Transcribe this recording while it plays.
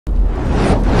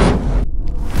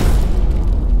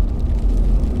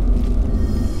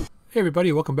Hey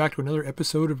everybody, welcome back to another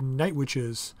episode of Night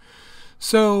Witches.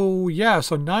 So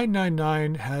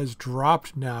 999 has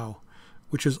dropped now,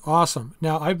 which is awesome.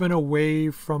 Now I've been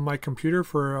away from my computer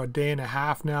for a day and a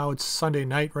half now. It's Sunday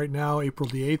night right now, April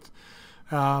the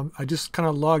 8th. I just kind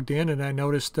of logged in and I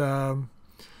noticed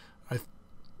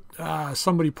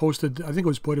somebody posted, I think it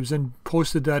was Bud,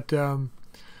 posted that that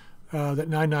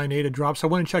 998 had dropped. So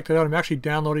I went and checked it out. I'm actually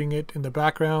downloading it in the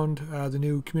background, the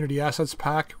new Community Assets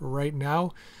pack right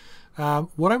now.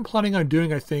 What I'm planning on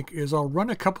doing, I think, is I'll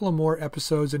run a couple of more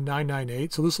episodes in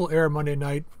 998. So this will air Monday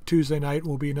night. Tuesday night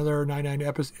will be another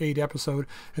 998 episode.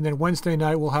 And then Wednesday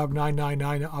night we'll have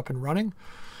 999 up and running.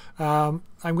 I'm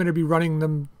going to be running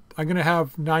them. I'm going to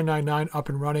have 999 up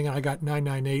and running, and I got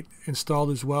 998 installed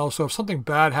as well. So if something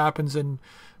bad happens in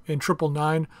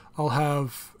 999, I'll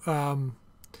have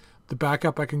the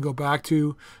backup I can go back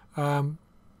to.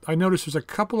 I noticed there's a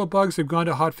couple of bugs. They've gone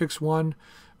to hotfix 1.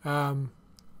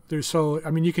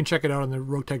 You can check it out on the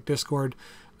Roguetech Discord.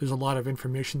 There's a lot of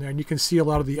information there, and you can see a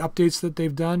lot of the updates that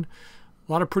they've done.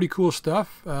 A lot of pretty cool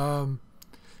stuff,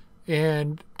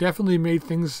 and definitely made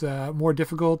things more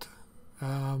difficult.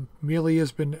 Melee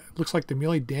looks like the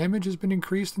melee damage has been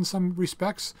increased in some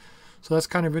respects, so that's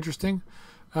kind of interesting.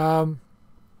 But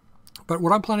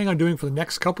what I'm planning on doing for the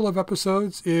next couple of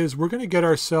episodes is we're going to get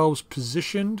ourselves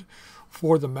positioned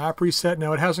for the map reset.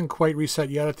 Now, it hasn't quite reset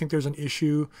yet. I think there's an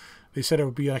issue. They said it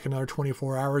would be like another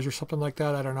 24 hours or something like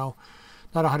that. I don't know.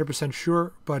 Not 100%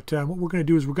 sure. But what we're going to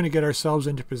do is we're going to get ourselves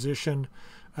into position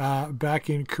back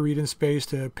in Korean space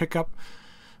to pick up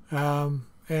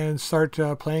and start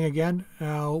playing again.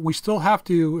 We still have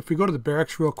to, if we go to the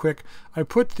barracks real quick, I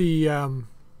put the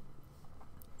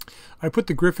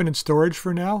Griffin in storage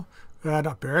for now.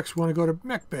 Not barracks. We want to go to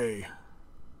Mech Bay.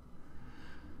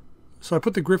 So I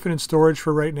put the Griffin in storage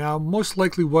for right now. Most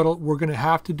likely what we're going to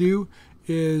have to do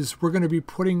is we're going to be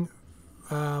putting,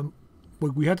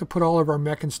 we have to put all of our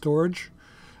mech in storage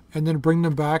and then bring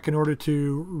them back in order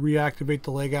to reactivate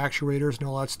the leg actuators and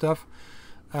all that stuff.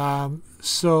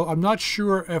 So I'm not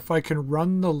sure if I can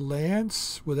run the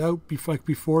Lance without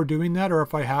before doing that, or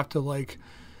if I have to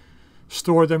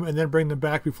store them and then bring them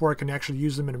back before I can actually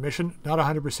use them in a mission. Not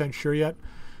 100% sure yet.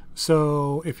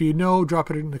 So if you know, drop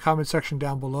it in the comment section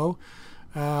down below,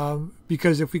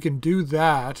 because if we can do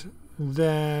that,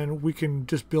 then we can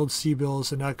just build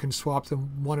C-bills and I can swap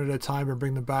them one at a time and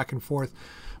bring them back and forth.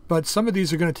 But some of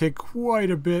these are going to take quite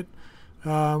a bit.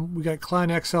 We got Clan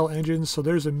XL engines, so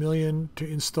there's 1 million to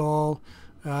install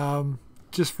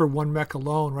just for one mech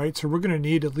alone, right? So we're going to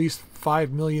need at least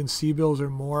 5 million C-bills or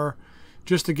more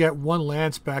just to get one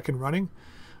Lance back and running.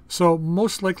 So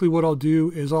most likely what I'll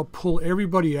do is I'll pull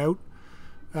everybody out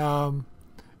and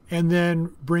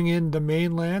then bring in the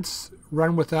main Lance,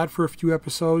 run with that for a few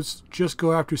episodes, just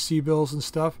go after C-bills and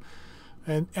stuff,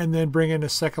 and then bring in a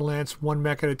second Lance, one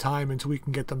mech at a time until we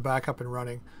can get them back up and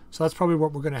running. So that's probably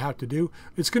what we're going to have to do.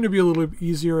 It's going to be a little bit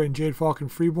easier in Jade Falcon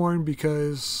Freeborn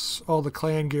because all the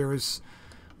clan gears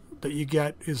that you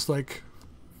get is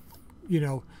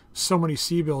so many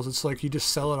C-bills. It's like you just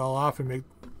sell it all off and make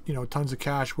tons of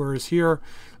cash, whereas here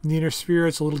in the Inner Sphere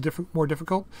it's a little more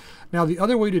difficult. Now the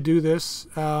other way to do this,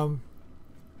 and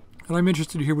I'm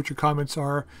interested to hear what your comments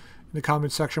are in the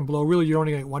comment section below. Really, you're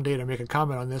only going to get one day to make a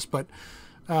comment on this, but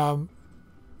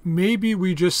maybe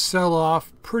we just sell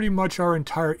off pretty much our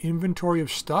entire inventory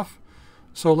of stuff.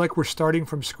 So like we're starting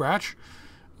from scratch.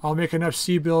 I'll make enough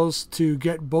C-bills to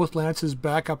get both Lances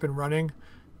back up and running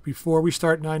before we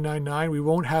start 999. We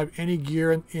won't have any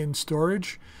gear in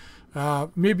storage.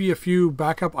 Maybe a few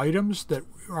backup items that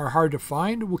are hard to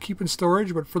find we'll keep in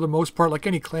storage, but for the most part, like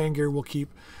any clan gear, we'll keep.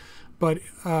 But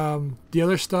the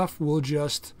other stuff, we'll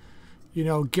just,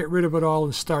 get rid of it all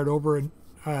and start over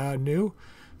new.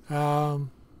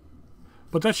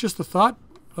 But that's just a thought.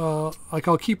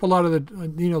 I'll keep a lot of the,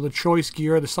 the choice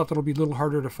gear, the stuff that'll be a little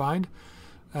harder to find.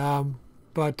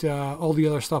 But all the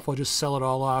other stuff, I'll just sell it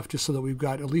all off just so that we've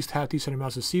got at least half decent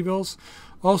amounts of C-bills.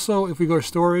 Also, if we go to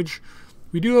storage,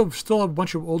 we still have a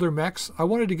bunch of older mechs. I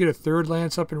wanted to get a third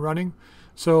Lance up and running.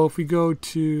 So if we go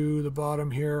to the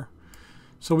bottom here,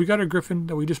 so we got a Griffin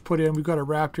that we just put in. We've got a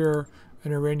Raptor,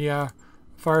 an Arenya,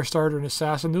 Firestarter, and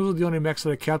Assassin. Those are the only mechs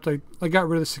that I kept. I got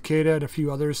rid of the Cicada and a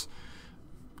few others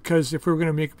because if we were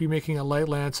going to be making a light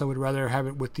Lance, I would rather have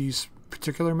it with these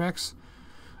particular mechs.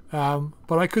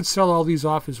 But I could sell all these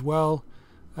off as well.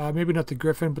 Maybe not the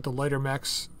Griffin, but the lighter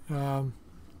mechs.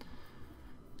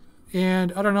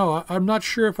 And I don't know, I'm not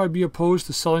sure if I'd be opposed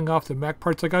to selling off the mech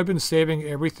parts. I've been saving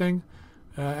everything.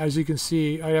 As you can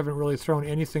see, I haven't really thrown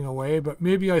anything away, but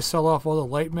maybe I sell off all the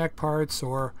light mech parts,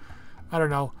 or I don't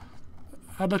know.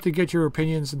 I'd like to get your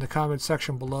opinions in the comment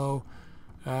section below.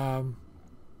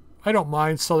 I don't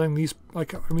mind selling these.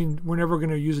 Like, I mean, we're never going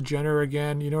to use a generator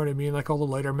again. You know what I mean? Like all the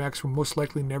lighter mechs, we're most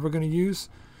likely never going to use.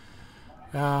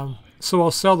 So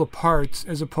I'll sell the parts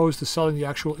as opposed to selling the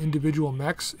actual individual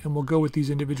mechs, and we'll go with these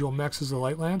individual mechs as the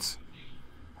light lance.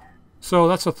 So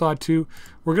that's a thought too.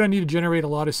 We're going to need to generate a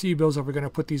lot of C-bills if we're going to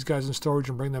put these guys in storage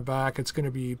and bring them back. It's going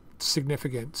to be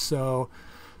significant. So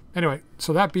anyway,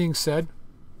 so that being said,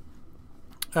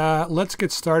 let's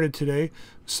get started today.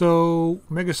 So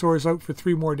Megasaur is out for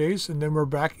 3 more days, and then we're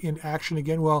back in action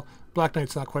again. Well, Black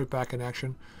Knight's not quite back in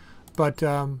action, but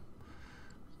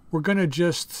we're going to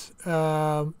just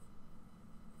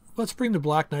let's bring the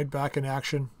Black Knight back in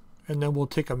action, and then we'll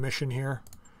take a mission here,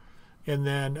 and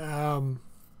then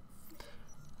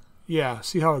yeah,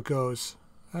 see how it goes.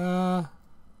 Oh,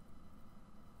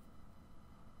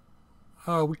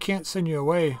 we can't send you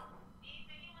away.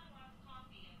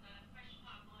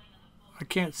 I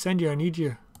can't send you. I need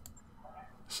you.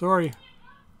 Sorry.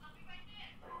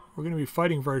 We're going to be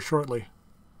fighting very shortly.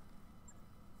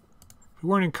 If we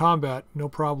weren't in combat, no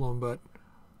problem, but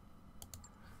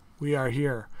we are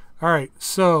here. All right,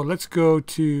 so let's go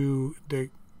to the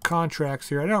contracts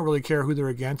here. I don't really care who they're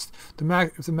against. The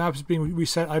map, if the map is being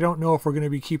reset, I don't know if we're going to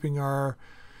be keeping our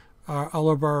all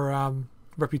of our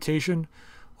reputation.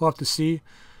 We'll have to see.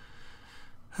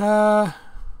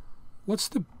 What's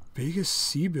the biggest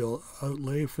C-bill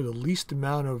outlay for the least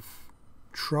amount of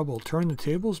trouble? Turn the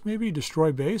tables, maybe?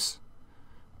 Destroy base?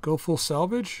 Go full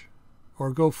salvage? Or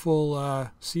go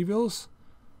full C-bills?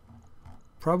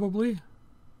 Probably.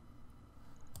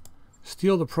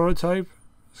 Steal the prototype?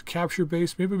 Capture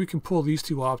base? Maybe we can pull these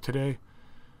two off today.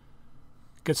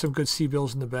 Get some good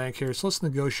C-bills in the bank here. So let's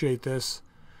negotiate this.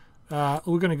 We're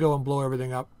going to go and blow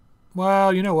everything up.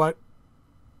 Well, you know what?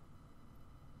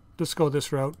 Let's go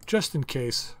this route, just in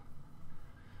case.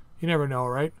 You never know,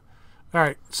 right? All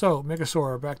right, so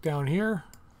Megasaur back down here.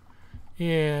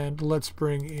 And let's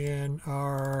bring in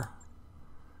our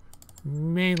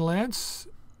main lance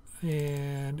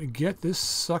and get this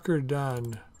sucker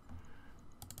done.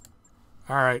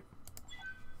 All right.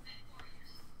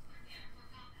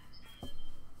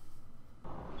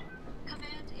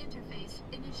 Command interface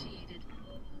initiated.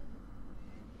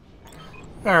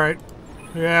 All right.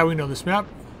 Yeah, we know this map.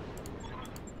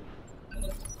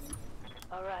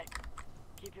 All right.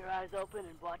 Keep your eyes open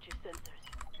and watch your sensors.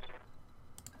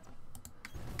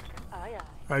 Aye,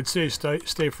 aye. I'd say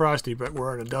stay frosty, but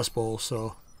we're in a dust bowl,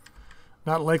 so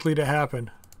not likely to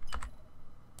happen.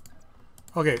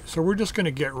 Okay, so we're just going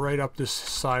to get right up this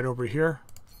side over here.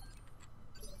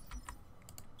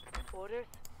 Orders?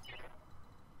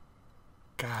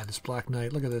 God, this Black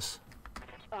Knight, look at this.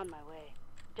 On my way.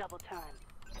 Double time.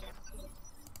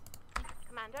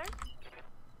 Commander?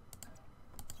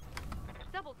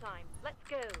 Double time. Let's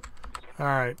go. All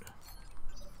right.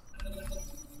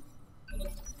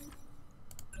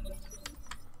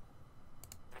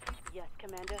 Yes,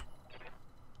 Commander.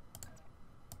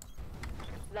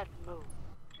 Let's move.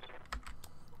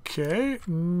 Okay,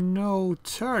 no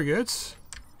targets.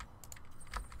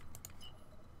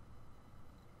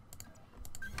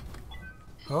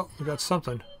 Oh, we got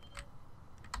something.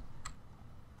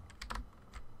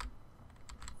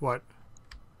 What?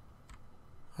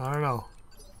 I don't know.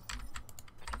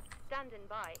 Standing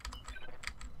by.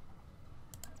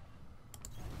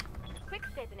 Quick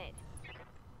stepping it.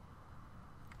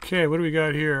 Okay, what do we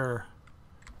got here?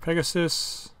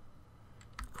 Pegasus.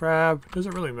 Crab.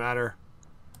 Doesn't really matter.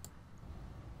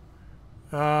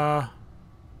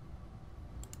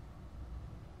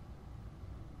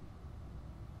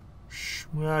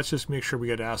 Let's just make sure we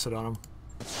get acid on them.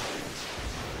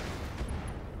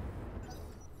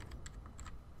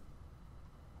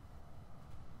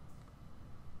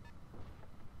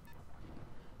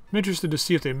 I'm interested to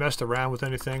see if they messed around with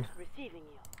anything. Receiving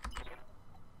you.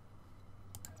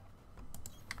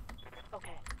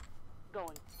 Okay.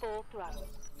 Going full throttle.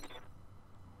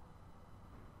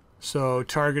 So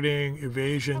targeting,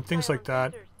 evasion, things like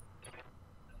that.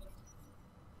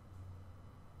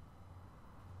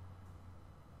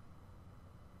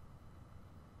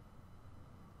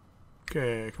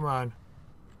 Okay, come on.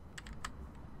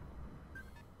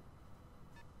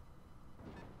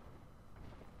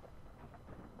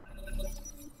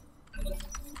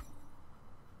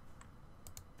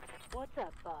 What's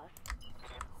up, boss?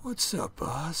 What's up,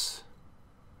 boss?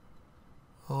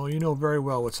 Oh, you know very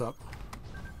well what's up.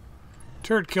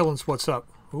 Turret killing's what's up.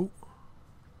 Ooh.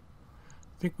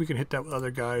 I think we can hit that with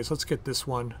other guys. Let's get this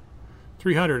one.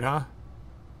 300, huh?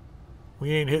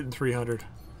 We ain't hitting 300.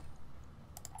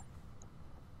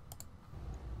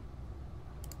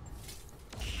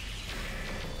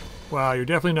 Wow, you're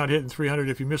definitely not hitting 300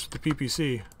 if you miss with the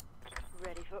PPC.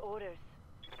 Ready for orders.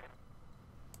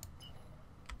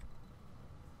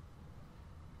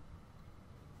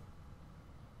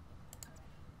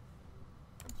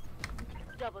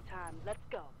 Double time. Let's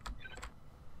go.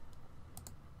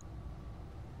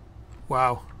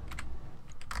 Wow.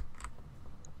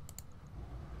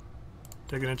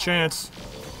 Taking a chance.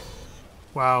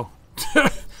 Wow.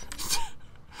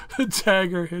 The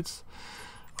dagger hits.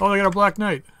 Oh, they got a Black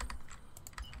Knight.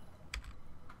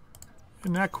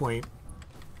 Isn't that quaint?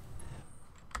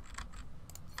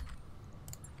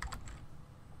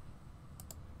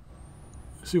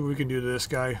 Let's see what we can do to this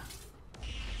guy.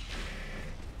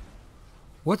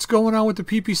 What's going on with the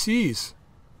PPCs?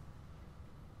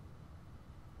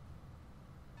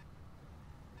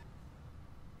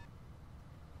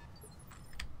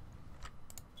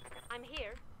 I'm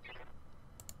here.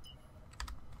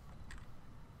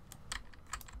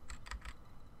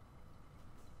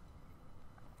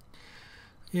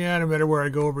 Yeah, no matter where I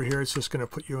go over here, it's just going to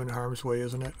put you in harm's way,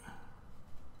 isn't it?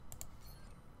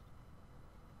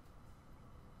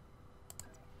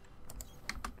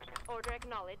 Order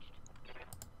acknowledged.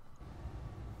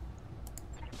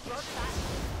 Roger that.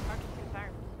 Target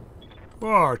confirmed. Oh,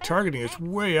 our targeting is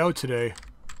way out today.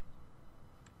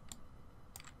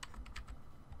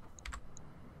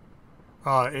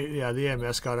 Oh, yeah, the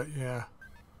AMS got it, yeah.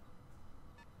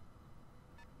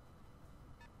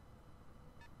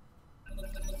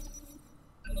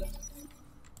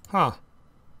 Huh.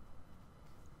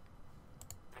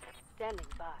 Standing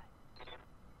by.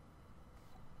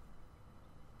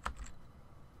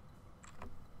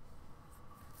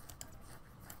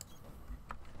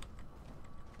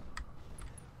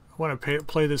 I want to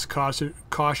play this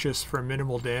cautious for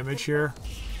minimal damage here.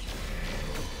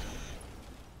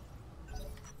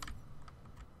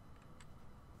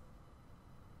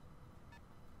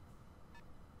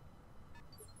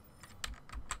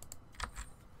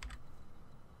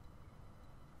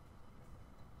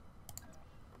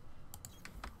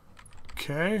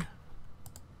 Okay.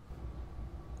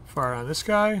 Fire on this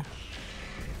guy.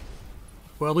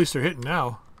 Well, at least they're hitting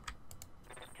now.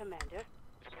 Commander.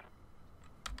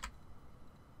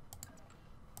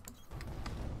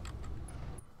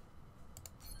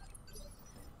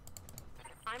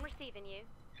 I'm receiving you.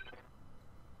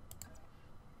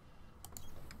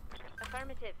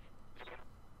 Affirmative.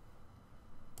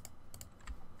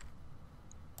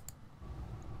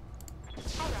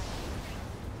 All right.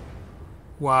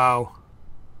 Wow.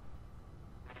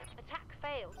 Attack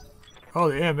failed. Oh,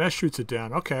 the AMS shoots it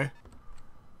down. Okay.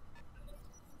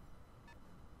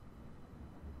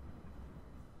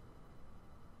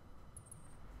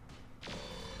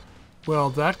 Well,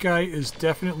 that guy is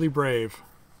definitely brave.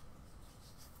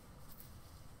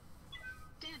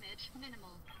 Damage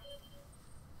minimal.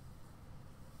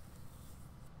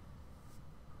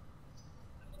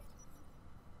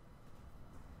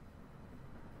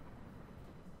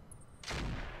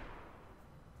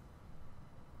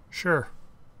 Sure.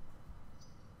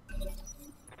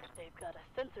 They've got a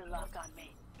sensor lock on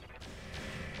me.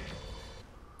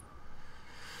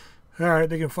 Alright,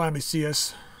 they can finally see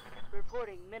us.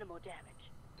 Reporting minimal damage.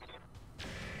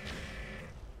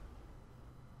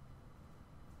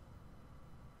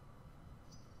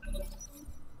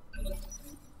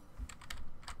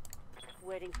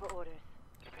 Waiting for orders.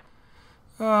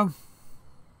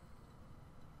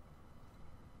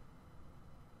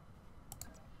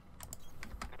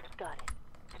 Got it.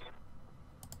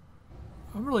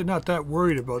 I'm really not that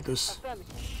worried about this. Affirmative.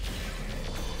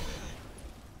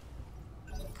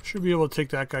 Should be able to take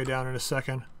that guy down in a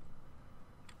second.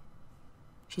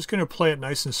 Just gonna play it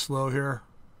nice and slow here.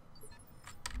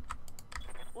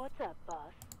 What's up, boss?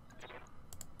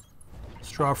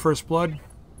 Let's draw first blood.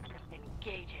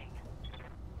 Engaging.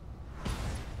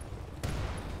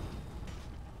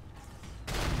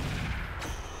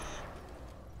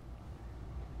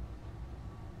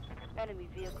 Enemy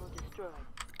vehicle destroyed.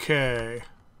 Okay.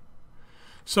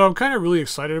 So I'm kind of really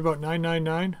excited about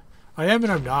 999. I am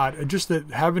and I'm not. Just that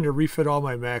having to refit all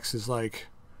my mechs is like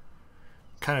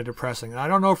kind of depressing. And I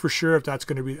don't know for sure if that's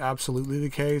going to be absolutely the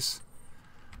case.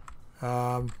 We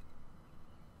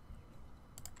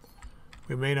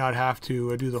may not have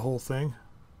to do the whole thing.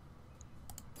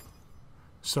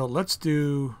 So let's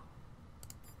do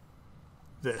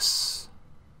this.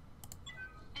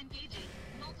 Engaging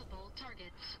multiple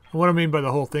targets. And what I mean by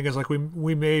the whole thing is like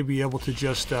we may be able to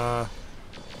just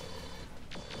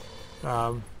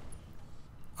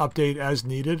update as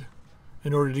needed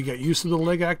in order to get used to the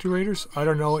leg actuators. I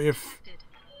don't know if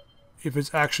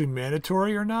it's actually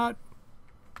mandatory or not.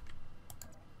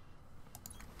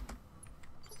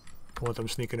 Don't want them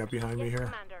sneaking up behind me Yes, here.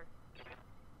 Commander.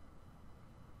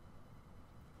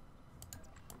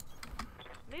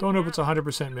 Move Don't know if now. it's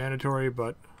 100% mandatory,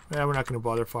 but yeah, we're not going to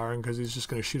bother firing because he's just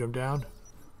going to shoot him down.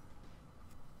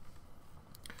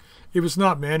 If it's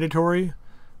not mandatory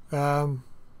to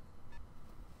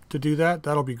do that,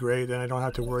 that'll be great. Then I don't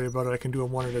have to worry about it. I can do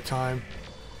them one at a time.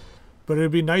 But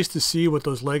it'd be nice to see what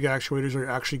those leg actuators are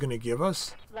actually going to give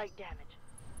us. Light damage.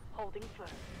 Holding firm.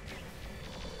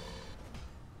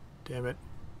 Damn it.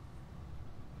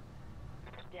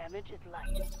 Damage is light.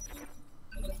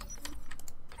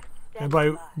 And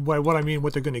Damage by what I mean,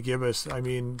 what they're going to give us, I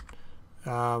mean,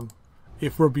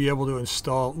 if we'll be able to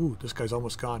install... Ooh, this guy's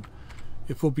almost gone.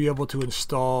 If we'll be able to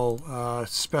install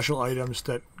special items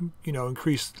that, you know,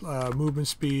 increase movement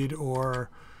speed or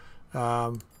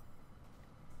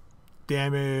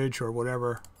damage or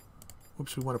whatever.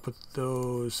 Oops, we want to put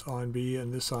those on B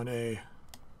and this on A.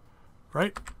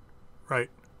 Right? Right.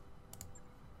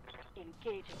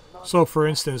 Engaging So, for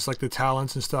instance, like the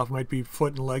talons and stuff might be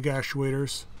foot and leg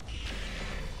actuators.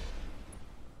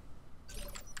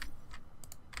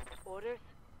 orders.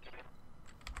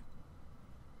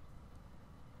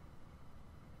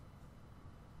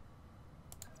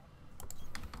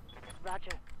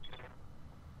 Roger.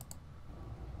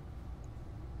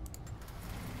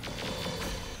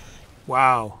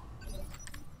 Wow.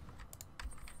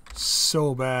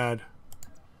 So bad.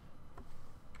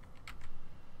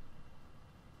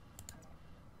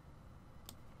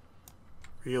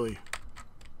 Really.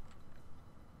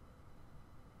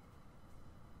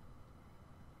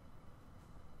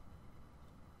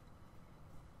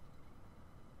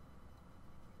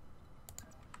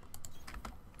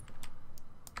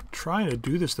 Trying to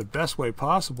do this the best way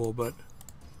possible, but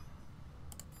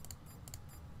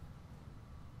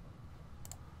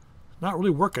not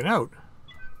really working out.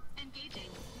 Engaging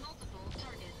multiple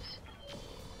targets.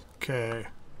 Okay.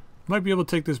 Might be able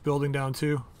to take this building down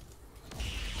too.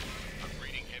 I'm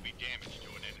reading heavy damage to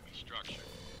an enemy structure.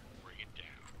 Bring it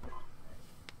down.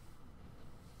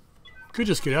 Could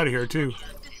just get out of here too.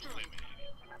 Destroyed.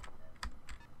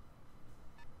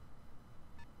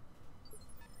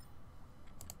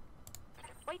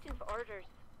 Waiting for orders.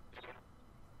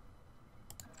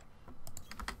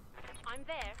 I'm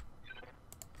there.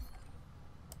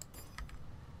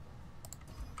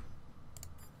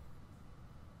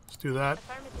 Let's do that.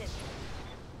 Affirmative.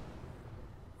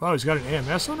 Wow, he's got an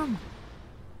AMS on him?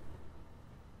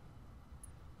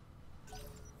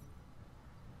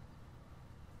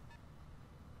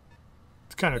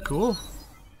 It's kind of cool.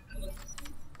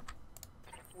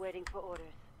 Waiting for orders.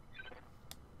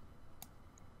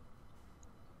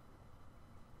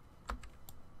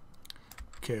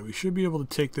 Okay, we should be able to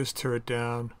take this turret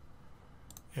down.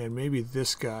 And maybe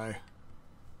this guy.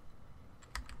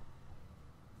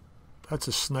 That's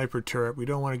a sniper turret. We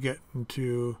don't want to get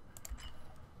into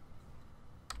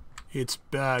its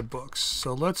bad books.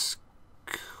 So let's...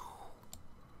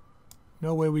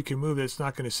 No way we can move it. It's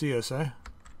not going to see us, eh?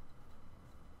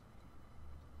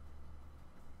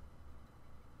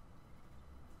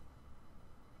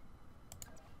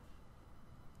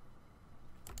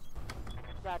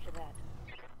 Roger that.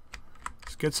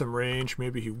 Let's get some range.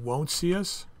 Maybe he won't see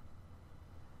us.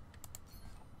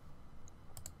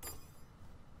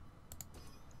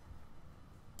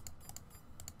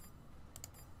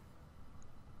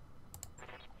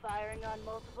 Firing on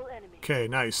multiple enemies. Okay,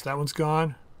 nice. That one's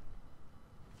gone.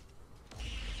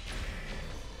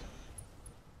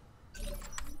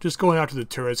 Just going after the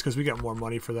turrets because we got more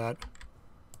money for that.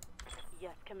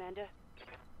 Yes, Commander.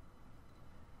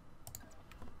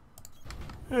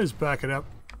 Let's back it up.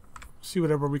 See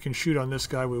whatever we can shoot on this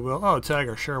guy, we will. Oh,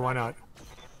 Tiger, sure, why not?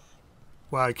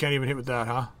 Wow, I can't even hit with that,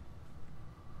 huh?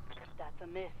 That's a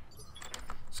miss.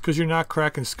 It's because you're not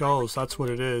cracking skulls. That's what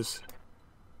it is.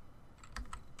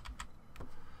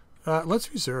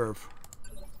 Let's reserve.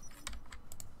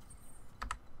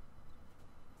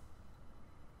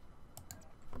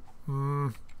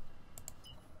 Full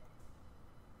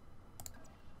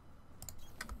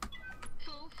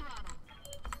throttle.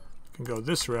 Can go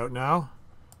this route now.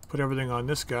 Put everything on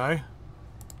this guy.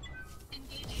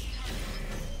 Engaging target.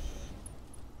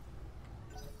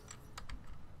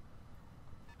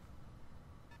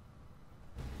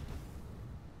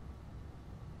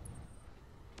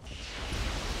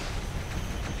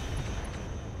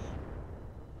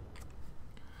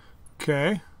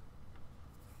 Okay.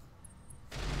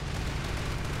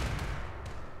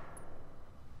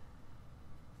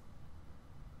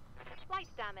 Light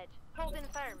damage. Holding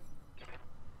firm.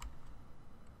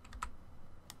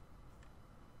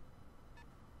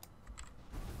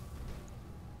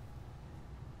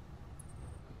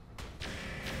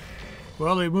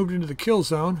 Well, they moved into the kill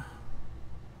zone.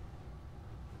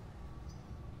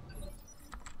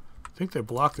 I think they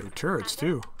blocked their turrets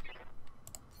too.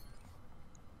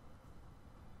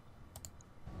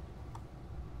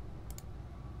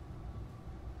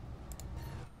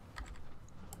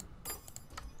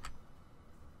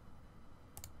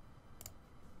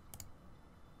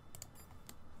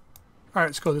 Alright,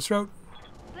 let's go this route.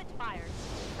 Split fire.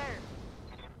 Confirmed.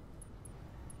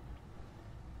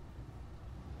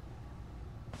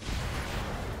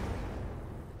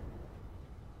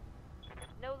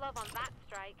 No love on that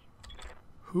strike.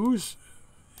 Whose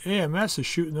AMS is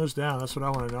shooting those down? That's what I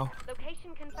want to know.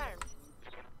 Location confirmed.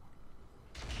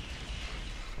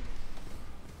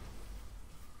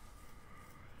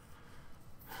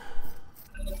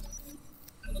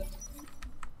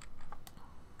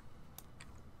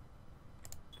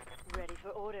 Ready for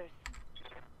orders.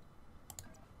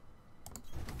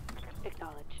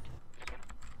 Acknowledged.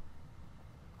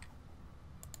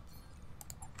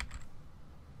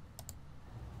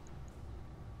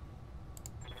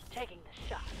 Taking the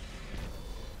shot.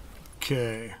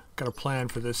 Okay, got a plan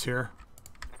for this here.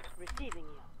 Receiving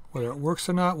you. Whether it works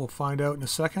or not, we'll find out in a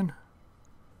second.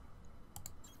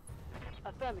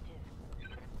 Affirmative.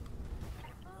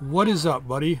 What is up,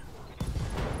 buddy?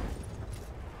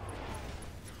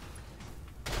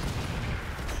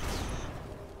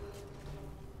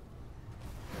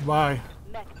 Bye.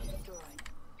 Mech destroyed.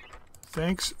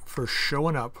 Thanks for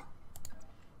showing up.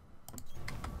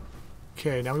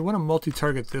 Okay, now we want to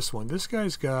multi-target this one. This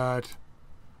guy's got...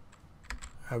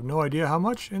 I have no idea how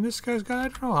much, and this guy's got... I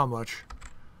don't know how much.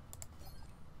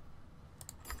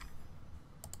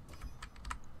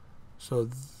 So,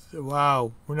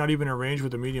 wow, we're not even in range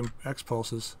with the medium X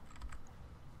pulses.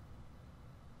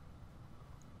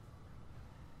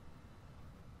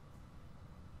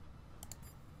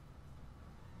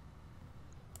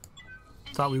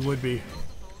 Thought we would be.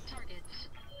 Multiple targets.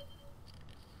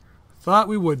 Thought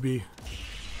we would be.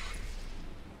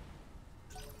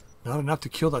 Not enough to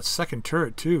kill that second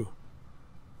turret, too.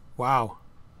 Wow.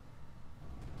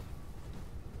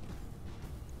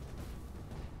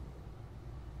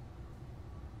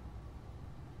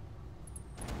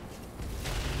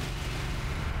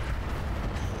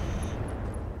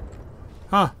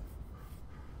 Huh.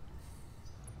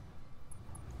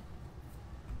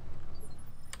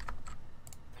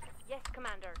 Yes,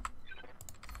 Commander.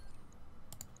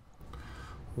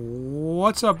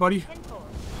 What's up, buddy? 10-4.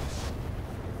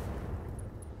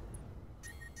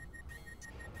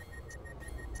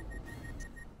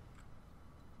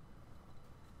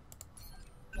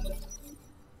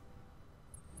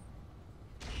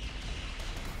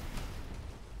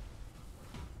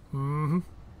 Mm-hmm.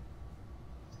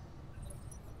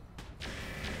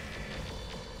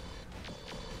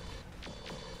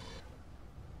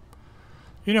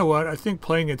 You know what? I think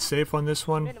playing it safe on this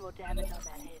one Minimal damage on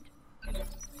that hit.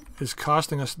 is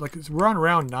costing us, like, we're on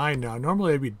round 9 now.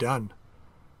 Normally I'd be done.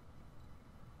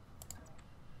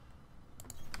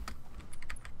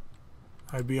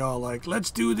 I'd be all like, let's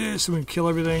do this and we can kill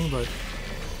everything, but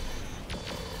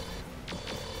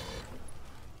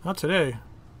not today.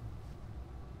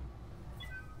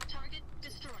 Target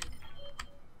destroyed.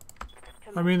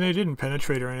 I mean, they didn't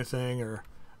penetrate or anything or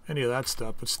any of that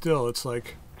stuff, but still, it's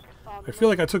like, I feel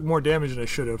like I took more damage than I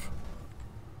should have.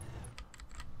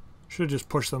 Should have just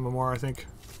pushed them more, I think.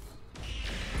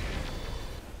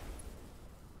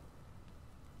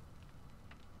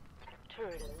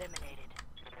 Turret eliminated.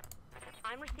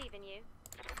 I'm receiving you.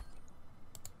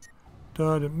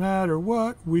 Doesn't matter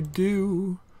what we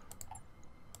do.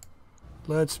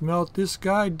 Let's melt this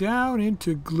guy down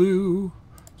into glue.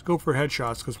 Let's go for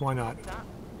headshots, because why not? That.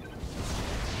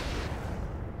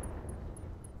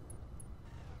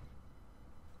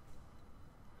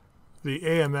 The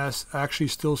AMS actually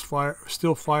still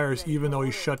fires even though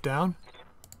he's shut down.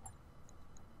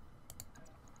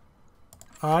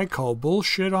 I call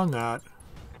bullshit on that.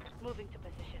 Moving to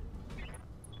position.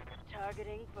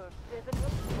 Targeting for physical.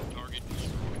 Target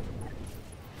destroyed.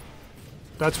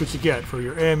 That's what you get for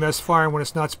your AMS firing when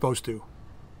it's not supposed to.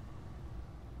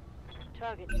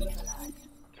 Target neutralized.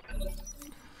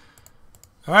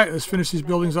 Alright, let's finish these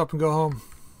buildings up and go home.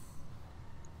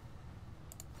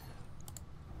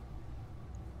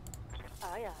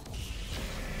 Aye, aye.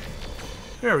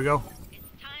 There we go. It's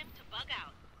time to bug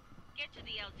out. Get to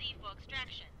the LZ for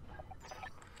extraction.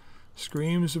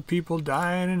 Screams of people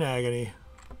dying in agony.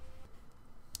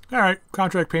 Alright,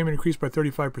 contract payment increased by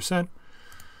 35%.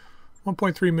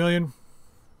 1.3 million.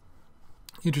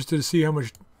 Interested to see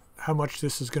how much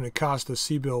this is going to cost us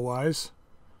C-bill wise.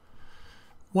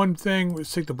 One thing,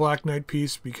 let's take the Black Knight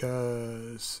piece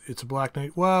because it's a Black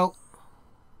Knight. Well,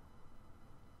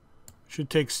 Should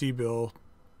take C-bill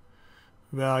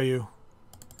value.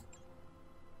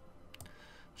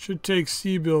 Should take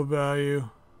C-bill value.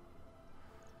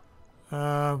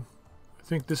 I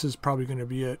think this is probably going to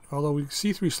be it. Although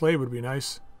C3 slave would be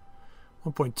nice.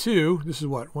 1.2. This is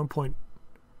what?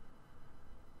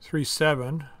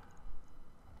 1.37.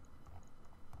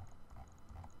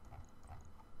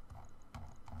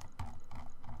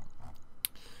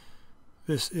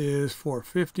 This is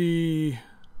 450.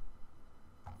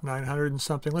 900 and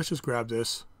something. Let's just grab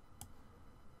this.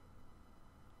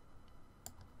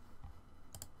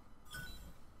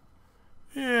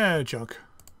 Yeah, junk.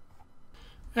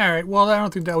 Alright, well, I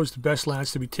don't think that was the best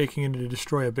lance to be taking in to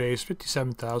destroy a base.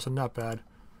 57,000, not bad.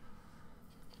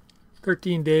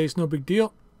 13 days, no big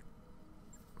deal.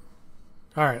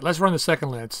 Alright, let's run the second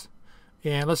lance.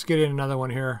 And let's get in another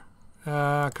one here.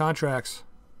 Contracts.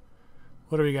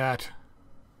 What do we got?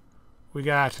 We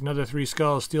got another 3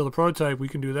 skulls. Steal the prototype. We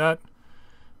can do that.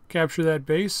 Capture that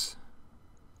base.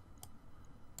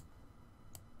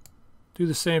 Do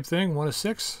the same thing. 1 of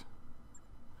 6.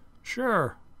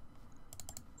 Sure.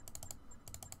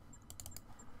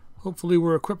 Hopefully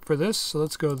we're equipped for this. So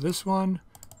let's go this one,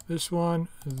 this one,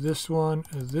 this one,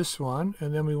 this one.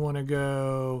 And then we want to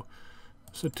go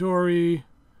Satori,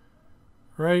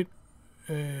 right?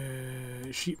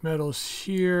 Sheet metal's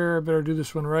here. Better do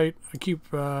this one right. I keep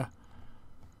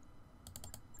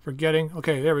forgetting.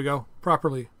 Okay, there we go.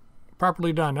 Properly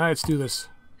done. All right, let's do this.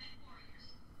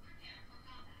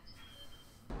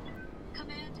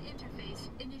 Command interface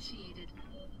initiated.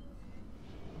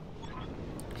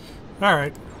 All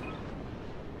right.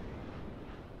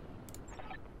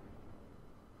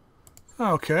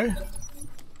 Okay.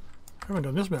 I haven't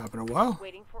done this map in a while.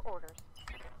 Waiting for orders.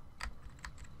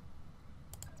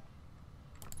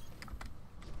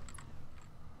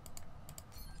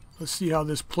 Let's see how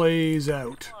this plays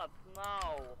out. What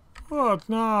now? What?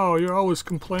 No, you're always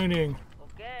complaining.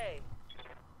 Okay.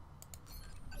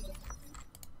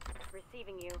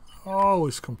 Receiving you.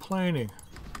 Always complaining.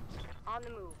 On the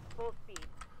move. Full speed.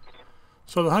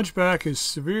 So the Hunchback is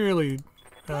severely,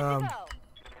 Good to go.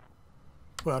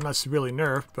 well, not severely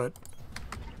nerfed, but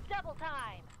Double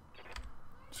time.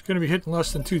 it's going to be hitting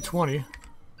less than 220.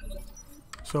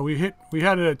 So we had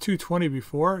it at 220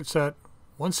 before. It's at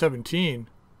 117.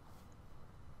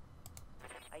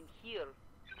 I'm here.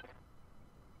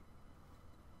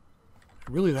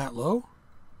 Really that low?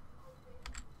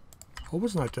 Hope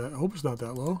it's not that. Hope it's not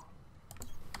that low.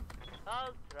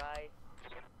 I'll try.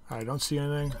 I don't see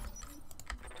anything.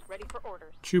 Ready for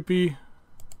orders. Choopy.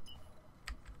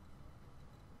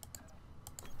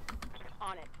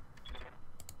 On it.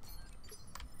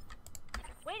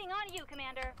 Waiting on you,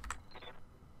 Commander.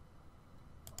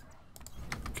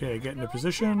 Okay, get into Going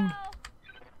position.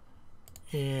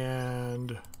 turbo.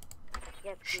 And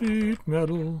Yes, sheet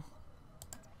metal.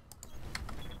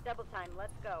 double time.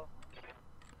 Let's go.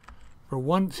 For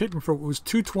one hitting for it was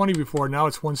 220 before, now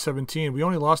it's 117. We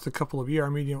only lost a couple of ER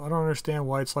medium. I don't understand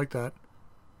why it's like that.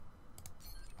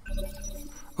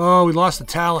 Oh, we lost the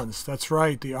talons. That's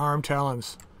right, the arm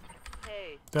talons.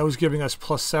 Hey, That was giving us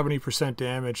plus 70%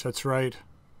 damage. That's right.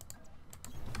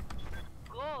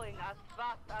 going as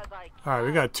fast as I can. All right,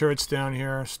 we got turrets down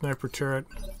here. Sniper turret.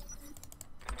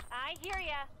 I hear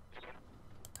ya.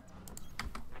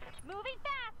 Moving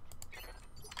fast.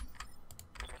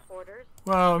 Orders.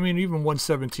 Well, I mean, even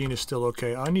 117 is still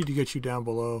okay. I need to get you down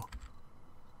below.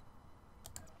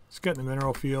 Let's get in the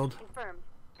mineral field. Confirmed.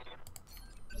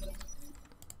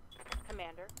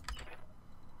 Commander.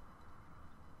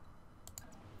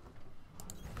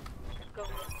 Go.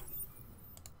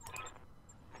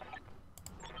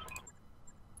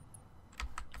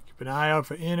 Keep an eye out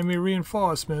for enemy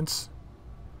reinforcements.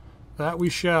 That we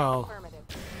shall. Affirmative.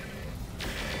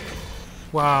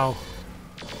 Wow.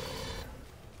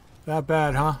 That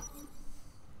bad, huh?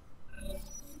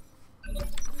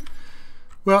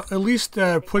 Well, at least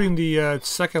putting the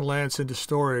second lance into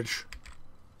storage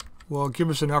will give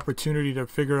us an opportunity to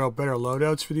figure out better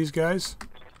loadouts for these guys.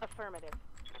 Affirmative.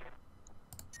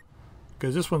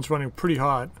 Because this one's running pretty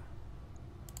hot.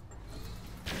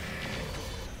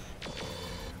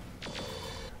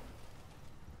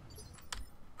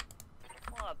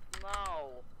 What now?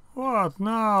 What?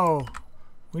 No.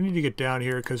 We need to get down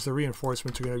here because the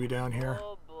reinforcements are going to be down here.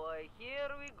 Oh boy, here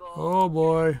we go. Oh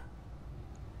boy.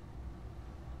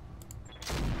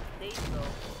 Stay slow.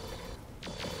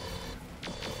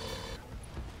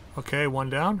 Okay, one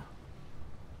down.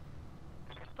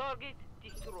 Target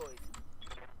destroyed.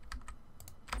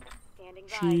 Standing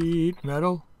by. Sheet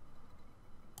metal.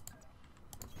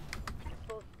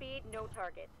 Full speed. No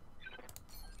target.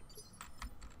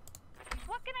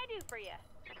 What can I do for you?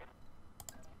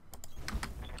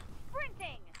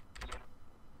 Sprinting.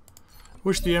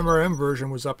 Wish the MRM version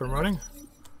was up and running.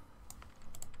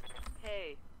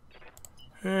 Hey,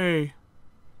 Hey.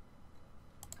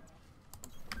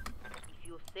 if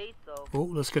you say so. Oh,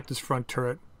 let's get this front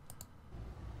turret.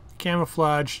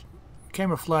 Camouflage.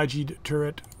 Camouflagey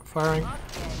turret. Firing.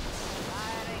 Okay,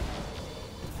 firing.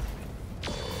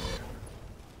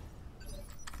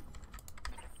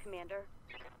 Commander.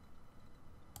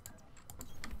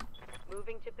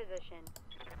 Moving to position.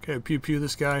 Okay, pew pew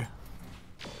this guy.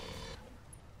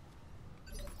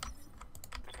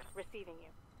 Receiving you.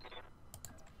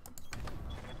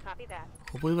 Copy that.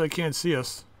 Hopefully they can't see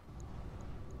us.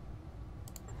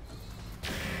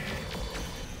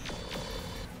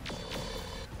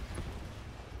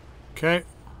 Okay,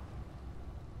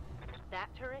 That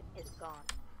turret is gone.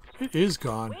 it is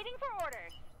gone. Waiting for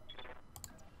orders.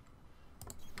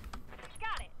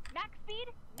 Got it. Max speed,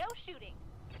 no shooting.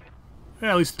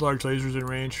 Yeah, at least the large laser's in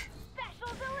range.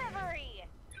 Special delivery.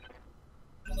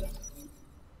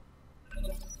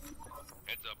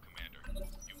 Heads up, Commander.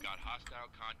 You've got hostile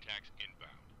contacts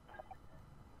inbound.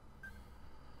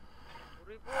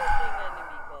 Reporting enemy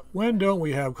contact. When don't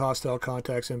we have hostile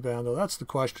contacts inbound, though? That's the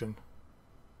question.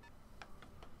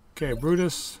 Okay,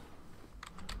 Brutus.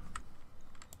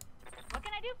 What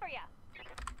can I do for you?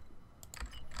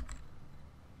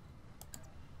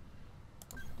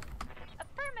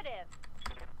 Affirmative.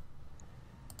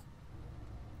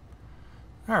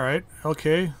 Alright,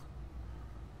 okay.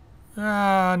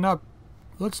 Not...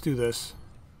 Let's do this.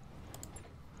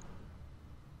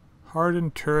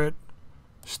 Hardened turret.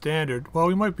 Standard. Well,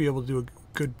 we might be able to do a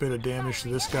good bit of damage to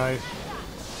this guy.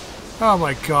 Oh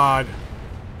my god.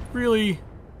 Really?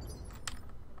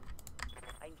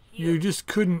 I'm here. You just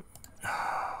couldn't...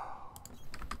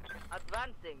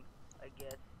 Advancing, I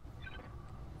guess.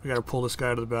 We gotta pull this guy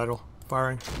out of the battle.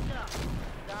 Firing.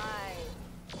 Die.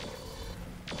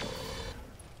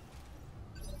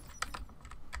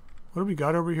 What do we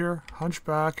got over here?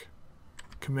 Hunchback.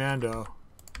 Commando.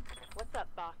 What's up,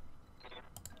 boss?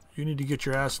 You need to get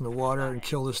your ass in the water and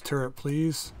kill this turret,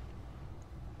 please.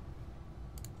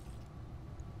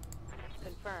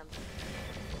 Confirmed.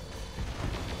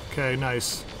 Okay,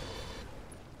 nice.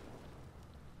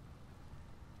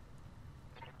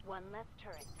 One less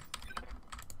turret.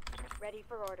 Ready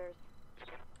for orders.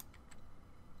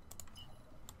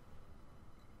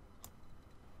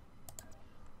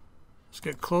 Let's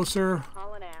get closer.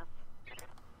 Hauling ass.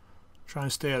 Try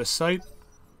and stay out of sight.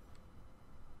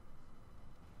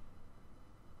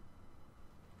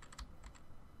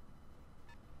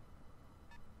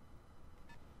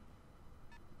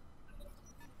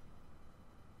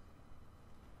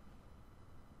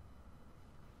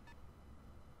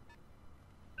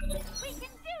 We can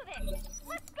do this!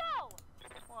 Let's go!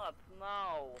 What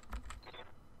now?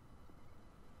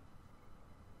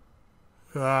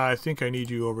 I think I need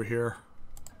you over here.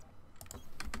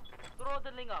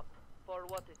 Throttling up, for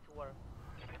what it's worth.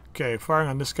 Okay, firing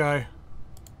on this guy.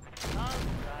 Alright.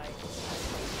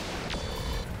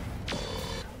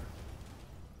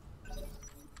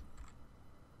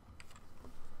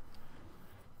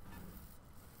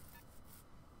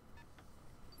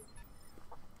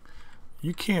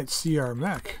 You can't see our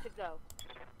mech. Good to go.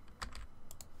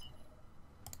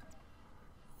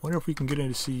 Wonder if we can get in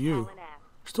to see you. Hauling ass.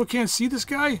 Still can't see this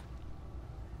guy?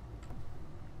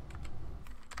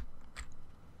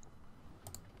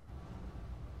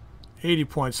 $80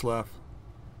 points left.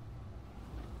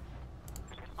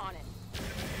 On it.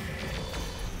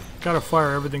 Gotta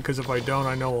fire everything because if I don't,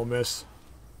 I know we'll miss.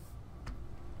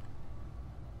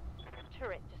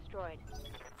 Turret destroyed.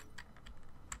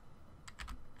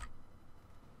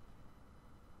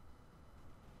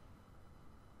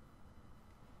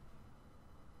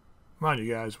 Come on,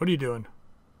 you guys. What are you doing?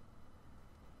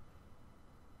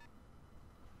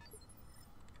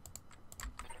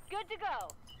 Good to go.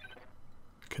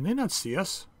 Can they not see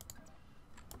us?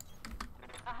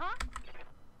 Uh-huh.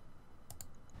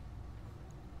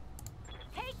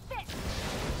 Take this.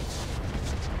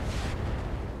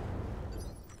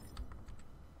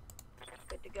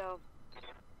 Good to go.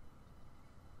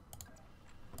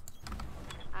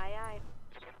 Aye, aye.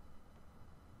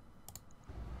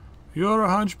 You're a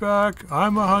hunchback.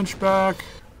 I'm a hunchback.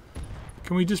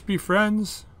 Can we just be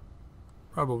friends?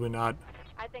 Probably not.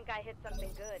 I think I hit something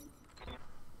good.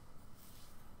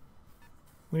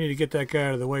 We need to get that guy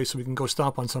out of the way so we can go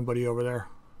stomp on somebody over there.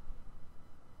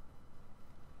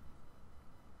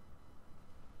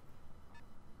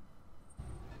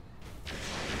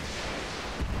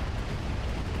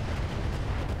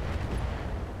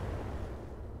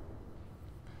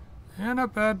 Yeah,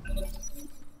 not bad.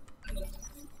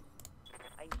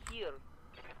 I'm here.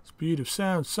 Speed of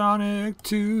sound, Sonic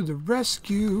to the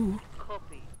rescue.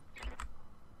 Copy.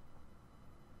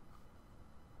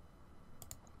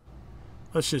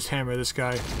 Let's just hammer this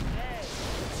guy. Hey.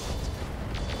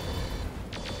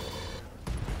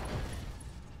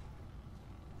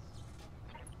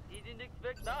 He didn't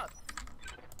expect that.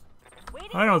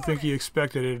 Waiting I don't for think he orders.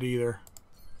 expected it either.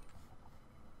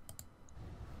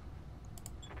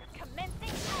 Commencing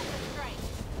Alpha Strike.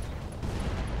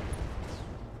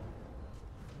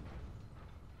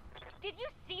 Did you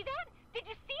see that? Did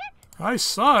you see it? I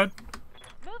saw it.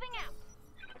 Moving out.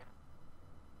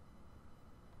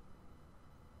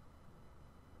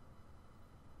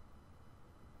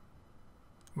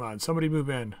 Come on, somebody move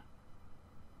in.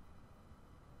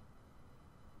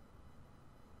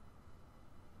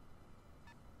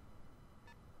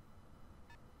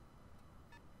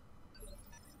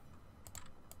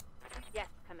 Yes,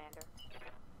 Commander.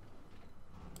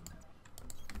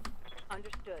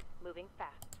 Understood. Moving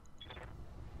fast.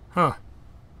 Huh.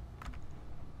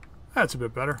 That's a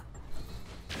bit better.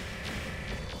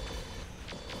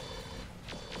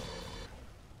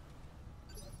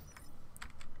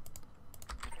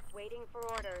 Waiting for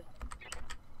orders.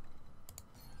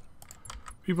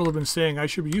 People have been saying I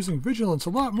should be using vigilance a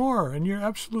lot more, and you're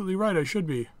absolutely right, I should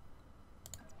be.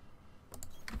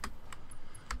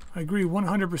 I agree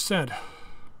 100%.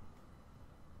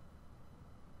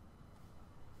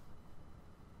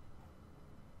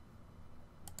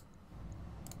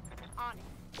 On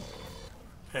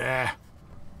it. Eh.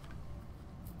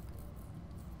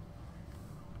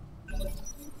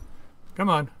 Come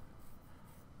on.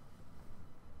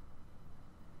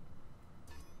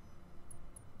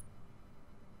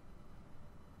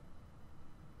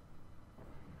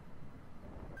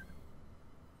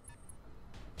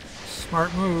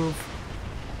 Smart move.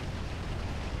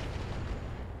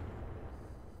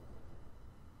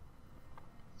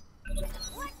 Let's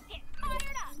get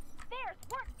fired up. There's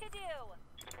work to do.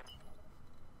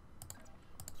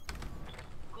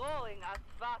 Going as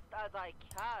fast as I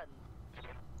can.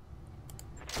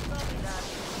 Copy that.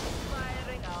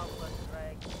 Firing Alpha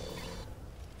Strike.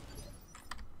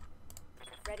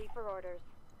 Ready for orders.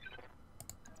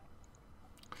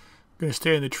 Gonna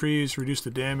stay in the trees, reduce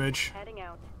the damage. Heading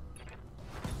out.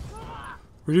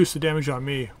 Reduce the damage on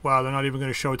me. Wow, they're not even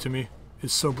gonna show it to me.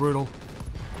 It's so brutal.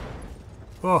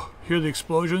 Oh, hear the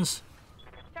explosions?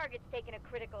 Target's taking a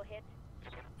critical hit.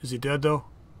 Is he dead though?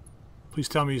 Please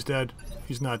tell me he's dead.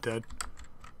 He's not dead.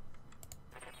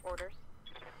 Orders.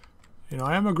 You know,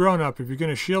 I am a grown-up. If you're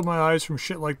gonna shield my eyes from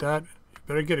shit like that, you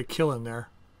better get a kill in there.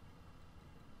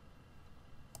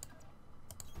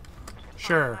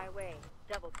 Sure. On my way.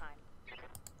 Double time.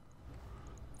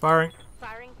 Firing.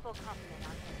 Firing full complement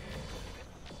on him.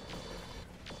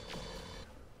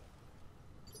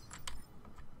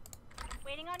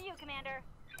 Waiting on you, Commander.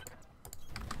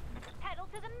 Pedal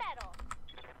to the metal.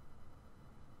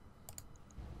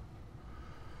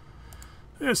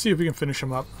 Let's see if we can finish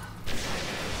him up.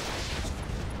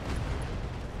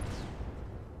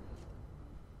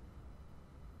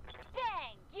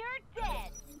 Bang! You're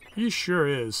dead. He sure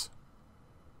is.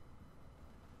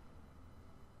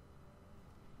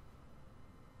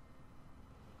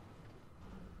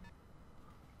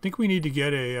 I think we need to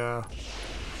get a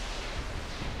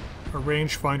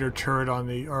rangefinder turret on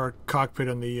the or cockpit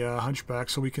on the Hunchback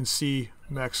so we can see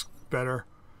mechs better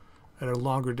at a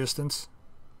longer distance.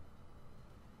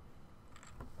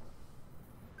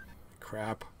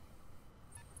 Crap.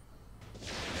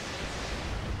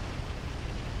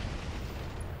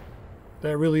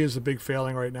 That really is a big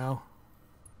failing right now.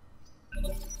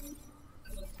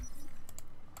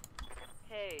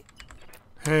 Hey.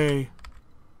 Hey.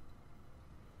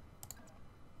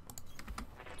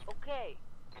 Okay.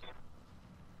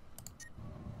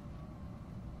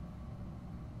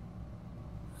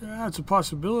 Yeah, it's a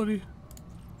possibility.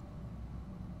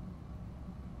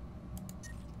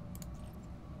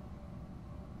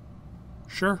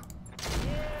 Sure. Here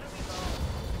we go.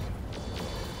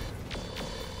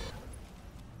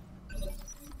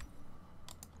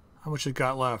 How much it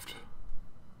got left?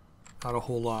 Not a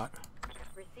whole lot.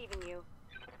 Receiving you.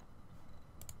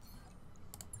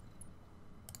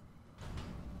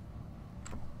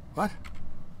 What?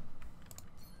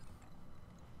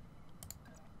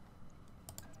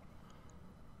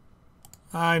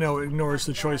 I know it ignores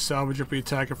the choice salvage if we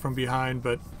attack it from behind,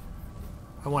 but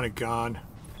I want it gone.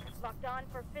 Locked on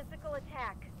for physical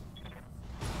attack.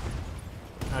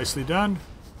 Nicely done.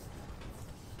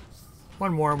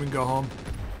 One more and we can go home.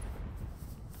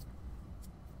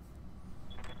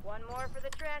 One more for the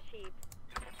trash heap.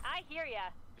 I hear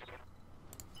ya.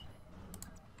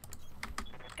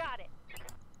 Got it.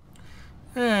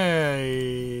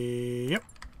 Hey, yep.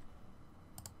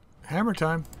 Hammer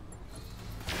time.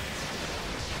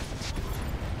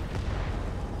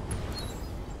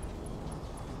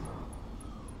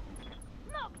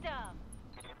 Smoked 'em.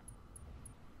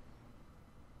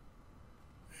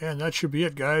 And that should be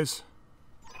it, guys.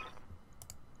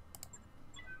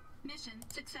 Mission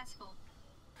successful.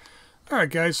 Alright,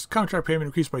 guys. Contract payment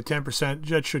increased by 10%.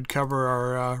 That should cover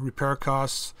our repair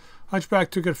costs.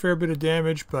 Hunchback took a fair bit of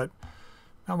damage, but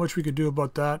not much we could do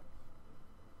about that.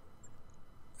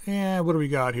 And what do we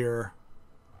got here?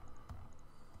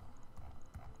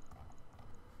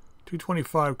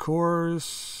 225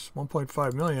 cores,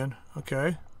 1.5 million.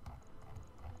 Okay.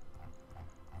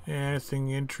 Anything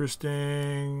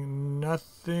interesting?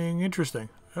 Nothing interesting.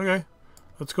 Okay.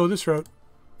 Let's go this route.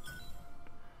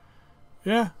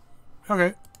 Yeah.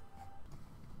 Okay.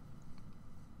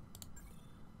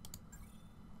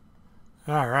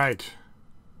 All right.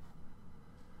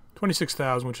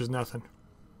 26,000, which is nothing.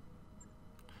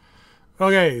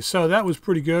 Okay, so that was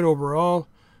pretty good overall.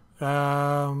 Yeah,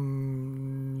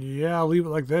 I'll leave it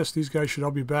like this. These guys should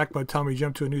all be back by the time we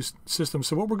jump to a new system.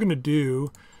 So what we're going to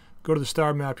do, go to the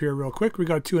star map here real quick. We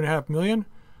got 2.5 million.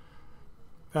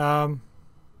 I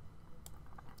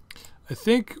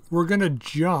think we're going to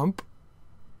jump.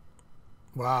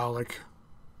 Wow, like...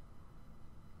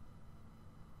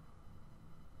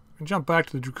 jump back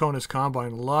to the Draconis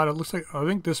Combine. A lot. It looks like, I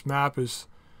think this map is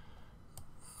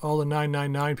all the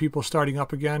 999 people starting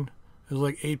up again. There's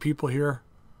like 8 people here.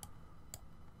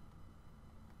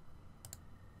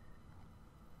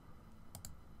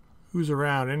 Who's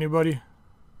around? Anybody?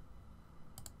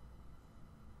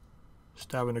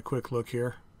 Just having a quick look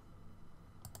here.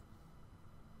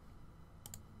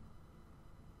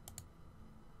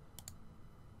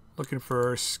 Looking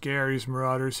for Scary's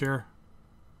Marauders here.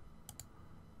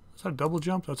 Is that a double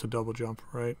jump? That's a double jump,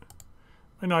 right?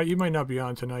 You might not be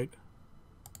on tonight.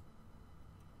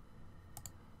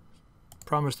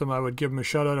 Promised him I would give him a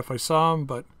shout out if I saw him,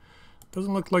 but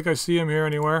doesn't look like I see him here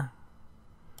anywhere.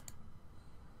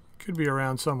 Could be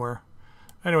around somewhere.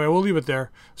 Anyway, we'll leave it there.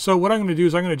 So what I'm going to do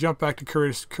is I'm going to jump back to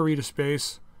Kurita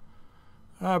Space.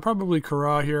 Probably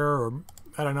Kara here, or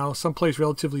I don't know, someplace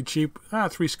relatively cheap.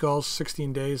 3 skulls,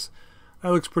 16 days. That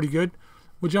looks pretty good.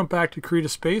 We'll jump back to Kurita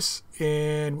Space,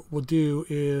 and what we'll do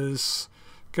is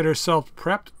get ourselves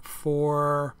prepped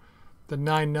for the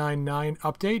 999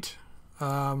 update.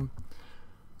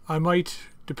 I might,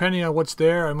 depending on what's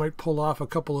there, I might pull off a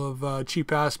couple of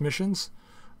cheap-ass missions,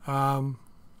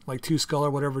 like 2 skull or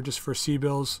whatever, just for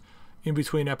C-bills in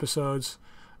between episodes.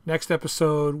 Next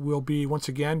episode will be, once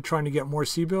again, trying to get more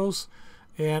C-bills,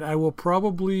 and I will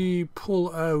probably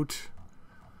pull out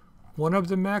one of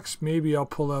the mechs. Maybe I'll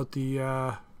pull out the,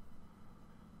 I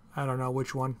don't know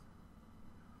which one.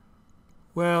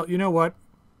 Well, you know what?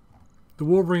 The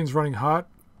Wolverine's running hot.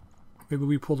 Maybe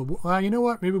we pull the, you know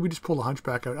what? Maybe we just pull the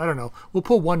Hunchback out. I don't know. We'll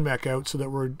pull one mech out so that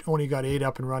we're only got 8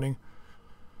 up and running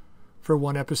for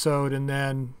one episode. And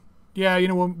then, yeah, you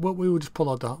know what? We will just pull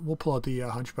out the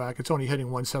Hunchback. It's only hitting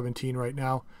 117 right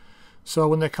now. So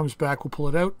when that comes back, we'll pull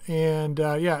it out, and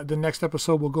yeah, the next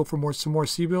episode we'll go for some more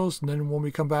C-bills, and then when we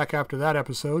come back after that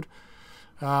episode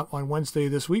on Wednesday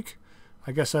this week,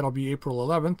 I guess that'll be April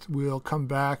 11th, we'll come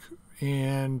back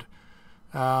and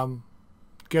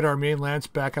get our main lance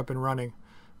back up and running.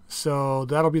 So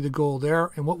that'll be the goal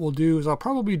there, and what we'll do is I'll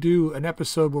probably do an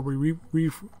episode where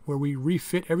we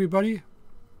refit everybody.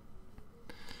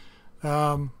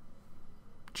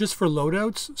 Just for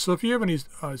loadouts. So if you have any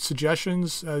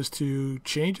suggestions as to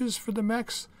changes for the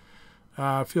mechs,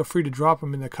 feel free to drop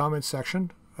them in the comments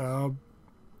section.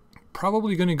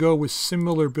 Probably going to go with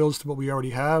similar builds to what we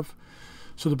already have.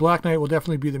 So the Black Knight will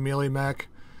definitely be the melee mech.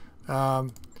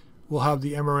 We'll have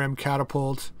the MRM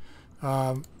catapult,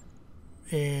 and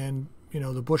you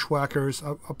know, the bushwhackers.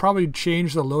 I'll probably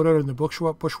change the loadout in the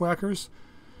bushwhackers.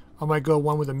 I might go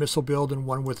one with a missile build and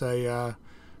one with a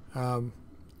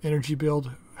energy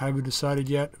build. Haven't decided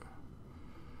yet,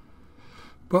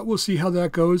 but we'll see how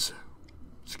that goes.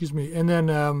 Excuse me. And then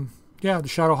yeah, the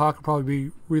Shadow Hawk will probably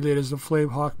be relayed as the Flame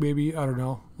Hawk, maybe. I don't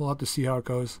know. We'll have to see how it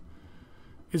goes.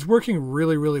 It's working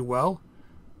really, really well,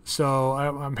 so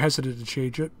I'm hesitant to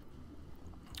change it.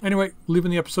 Anyway, leaving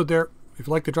the episode there. If you'd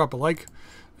like to drop a like,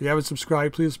 if you haven't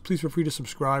subscribed, please feel free to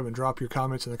subscribe and drop your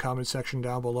comments in the comment section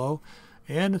down below.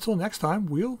 And until next time,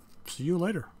 we'll see you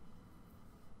later.